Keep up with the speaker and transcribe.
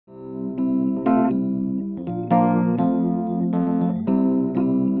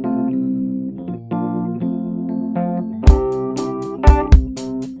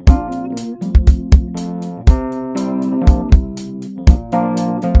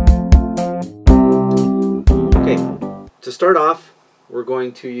start off, we're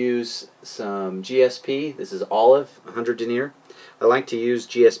going to use some GSP. This is olive, 100 denier. I like to use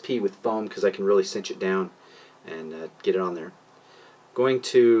GSP with foam because I can really cinch it down and get it on there. Going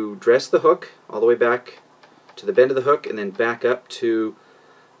to dress the hook all the way back to the bend of the hook and then back up to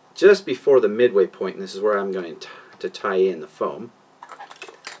just before the midway point, and this is where I'm going to tie in the foam.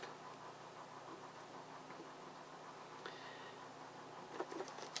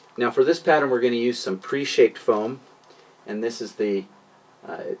 Now for this pattern we're going to use some pre-shaped foam, and this is the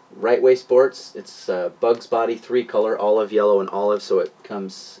Right Way Sports. It's Bugs Body 3 color, olive, yellow, and olive, so it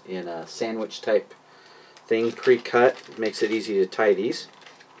comes in a sandwich type thing, pre-cut. Makes it easy to tie these.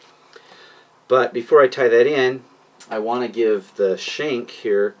 But before I tie that in, I want to give the shank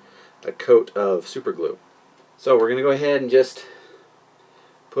here a coat of super glue. So we're going to go ahead and just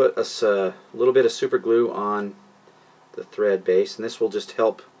put a little bit of super glue on the thread base, and this will just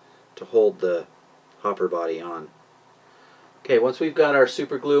help to hold the hopper body on. Okay, once we've got our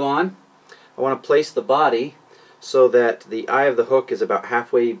super glue on, I want to place the body so that the eye of the hook is about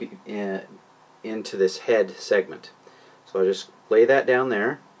halfway into this head segment. So I just lay that down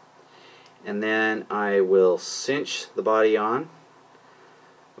there, and then I will cinch the body on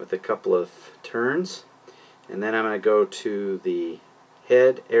with a couple of turns, and then I'm going to go to the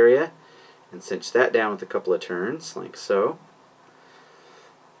head area and cinch that down with a couple of turns, like so,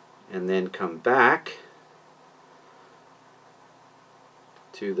 and then come back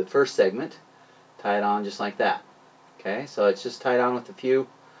to the first segment, tie it on just like that. Okay, so it's just tied on with a few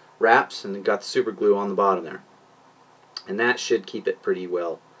wraps and got the super glue on the bottom there, and that should keep it pretty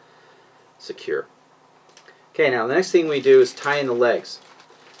well secure. Okay, now the next thing we do is tie in the legs.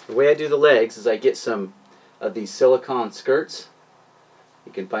 The way I do the legs is I get some of these silicone skirts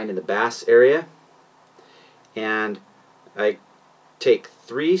you can find in the Bass area, and I take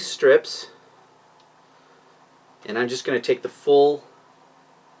 3 strips, and I'm just going to take the full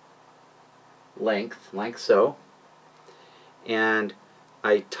length, like so, and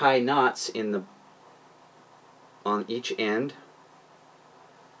I tie knots on each end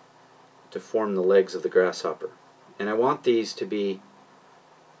to form the legs of the grasshopper. And I want these to be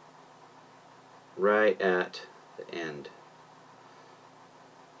right at the end,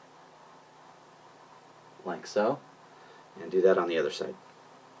 like so, and do that on the other side.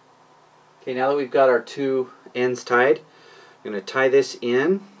 Okay, now that we've got our 2 ends tied, I'm going to tie this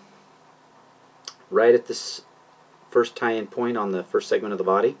in right at this first tie-in point on the first segment of the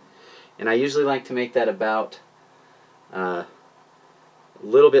body, and I usually like to make that about a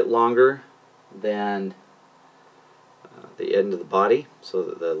little bit longer than the end of the body so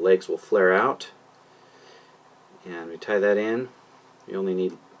that the legs will flare out. And we tie that in. You only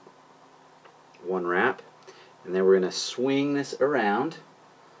need 1 wrap, and then we're going to swing this around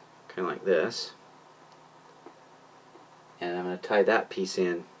kind of like this, and I'm going to tie that piece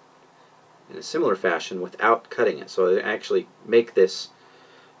in a similar fashion without cutting it. So I actually make this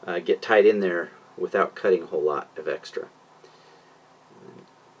get tied in there without cutting a whole lot of extra.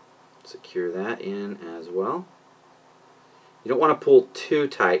 Secure that in as well. You don't want to pull too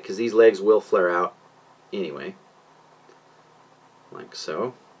tight because these legs will flare out anyway, like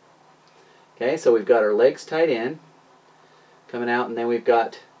so. Okay, so we've got our legs tied in, coming out, and then we've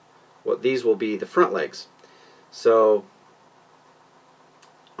got what these will be the front legs. So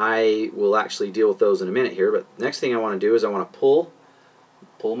I will actually deal with those in a minute here, but next thing I want to do is I want to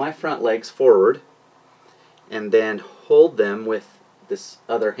pull my front legs forward and then hold them with this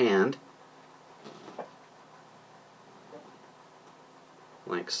other hand,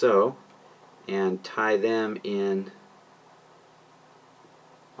 like so, and tie them in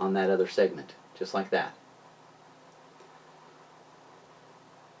on that other segment, just like that.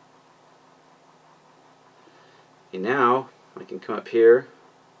 And now I can come up here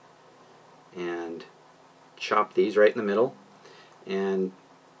and chop these right in the middle. And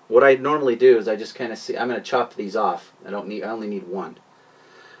what I normally do is I just kind of see, I'm going to chop these off. I only need 1.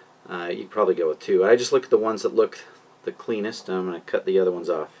 You could probably go with 2. I just look at the ones that look the cleanest, and I'm going to cut the other ones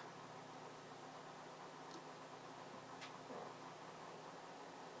off.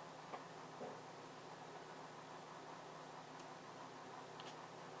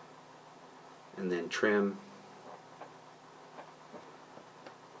 And then trim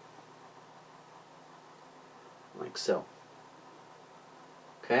like so.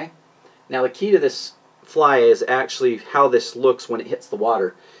 Okay? Now the key to this fly is actually how this looks when it hits the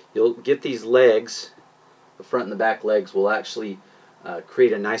water. You'll get these legs, the front and the back legs will actually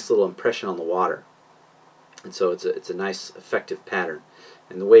create a nice little impression on the water. And so it's a nice effective pattern.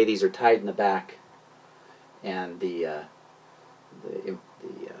 And the way these are tied in the back and the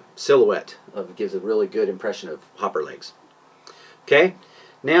silhouette gives a really good impression of hopper legs. Okay,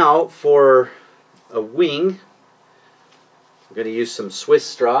 now for a wing, I'm going to use some Swiss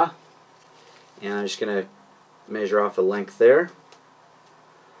straw, and I'm just going to measure off a length there.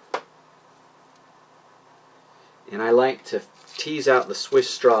 And I like to tease out the Swiss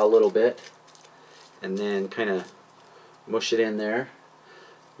straw a little bit and then kind of mush it in there.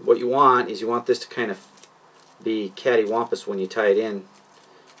 What you want is you want this to kind of be cattywampus when you tie it in,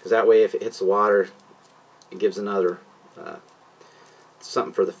 because that way if it hits the water it gives another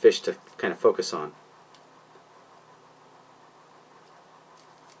something for the fish to kind of focus on.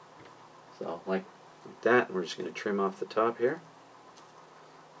 So like that, we're just going to trim off the top here.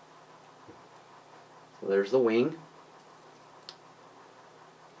 So there's the wing.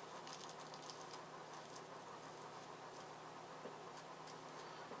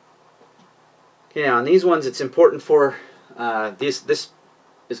 Okay, now on these ones it's important for this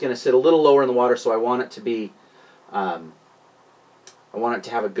is going to sit a little lower in the water, so I want it to be I want it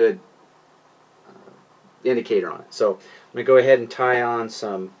to have a good indicator on it. So I'm going to go ahead and tie on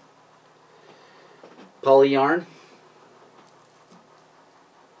some poly yarn.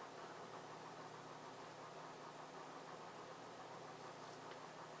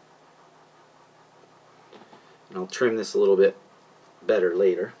 And I'll trim this a little bit better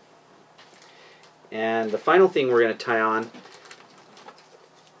later. And the final thing we're going to tie on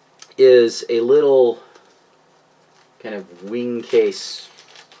is a little kind of wing case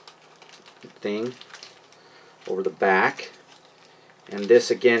thing over the back. And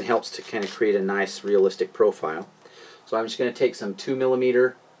this again helps to kind of create a nice realistic profile. So I'm just going to take some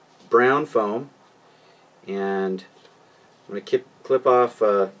 2mm brown foam, and I'm going to clip off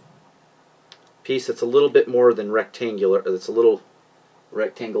a piece that's a little bit more than rectangular, that's a little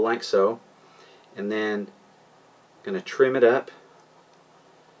rectangle like so, and then I'm going to trim it up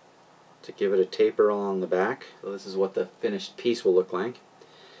to give it a taper along the back. So this is what the finished piece will look like.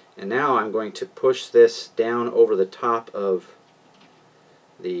 And now I'm going to push this down over the top of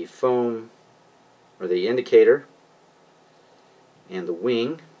the foam, or the indicator, and the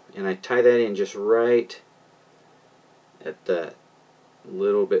wing, and I tie that in just right at the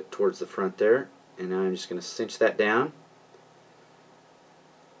little bit towards the front there. And now I'm just going to cinch that down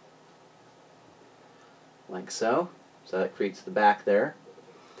like so. So that creates the back there.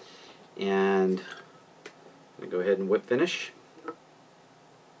 And I'm going to go ahead and whip finish.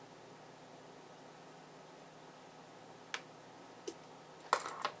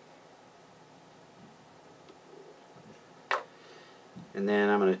 And then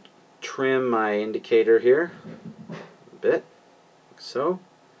I'm going to trim my indicator here a bit, like so.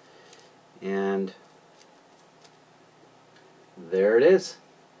 And there it is.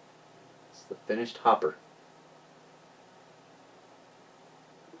 It's the finished hopper.